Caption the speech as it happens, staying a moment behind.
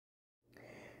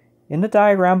in the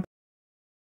diagram,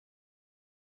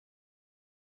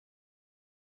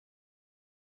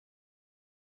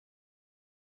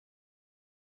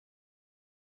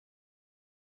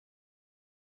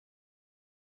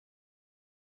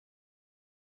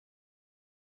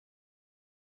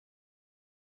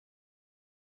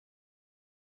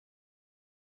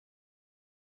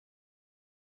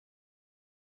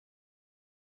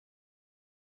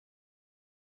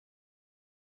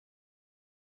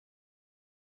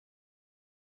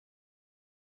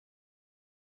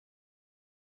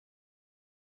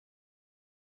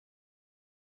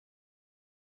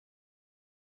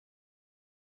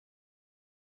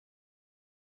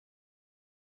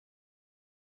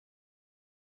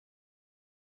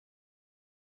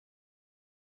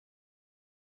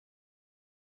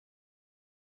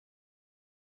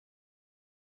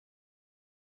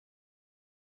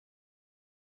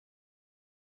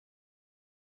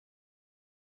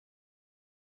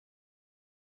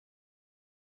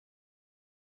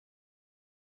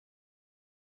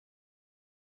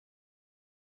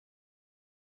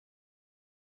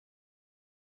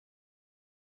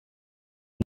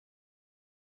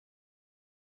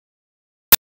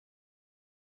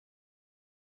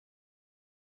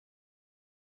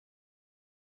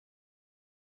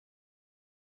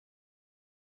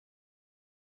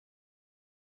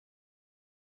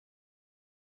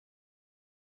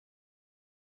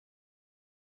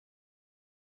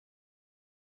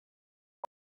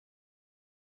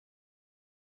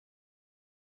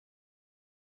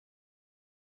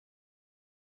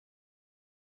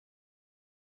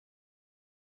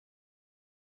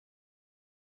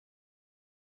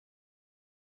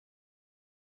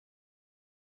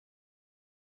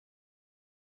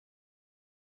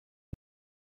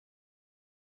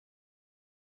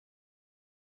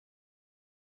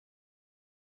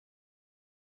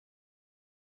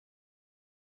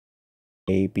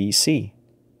 ABC,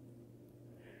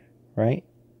 right?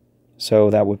 So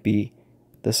that would be,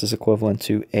 this is equivalent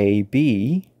to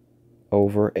AB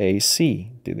over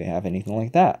AC. Do they have anything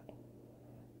like that?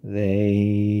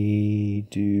 They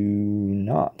do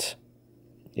not.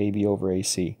 AB over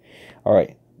AC. All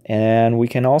right. And we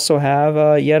can also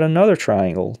have yet another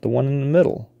triangle, the one in the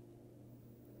middle.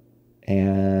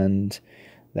 And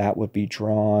that would be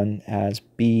drawn as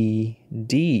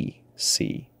BDC.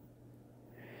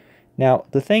 Now,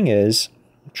 the thing is,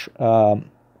 all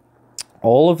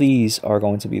of these are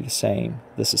going to be the same.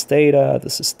 This is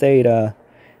theta,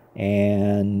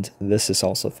 and this is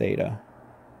also theta.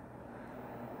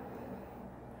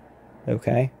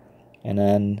 Okay? And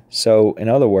then, so in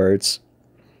other words,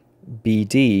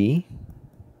 BD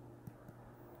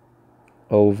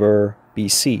over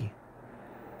BC.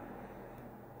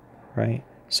 Right?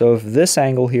 So if this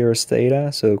angle here is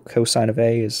theta, so cosine of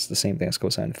A is the same thing as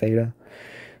cosine of theta.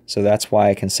 So that's why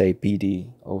I can say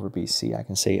BD over BC. I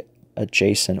can say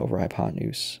adjacent over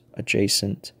hypotenuse.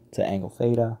 Adjacent to angle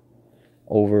theta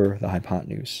over the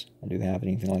hypotenuse. And do they have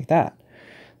anything like that?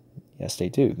 Yes, they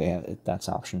do. They have. That's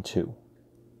option 2.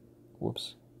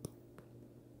 Whoops.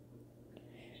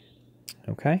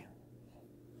 Okay.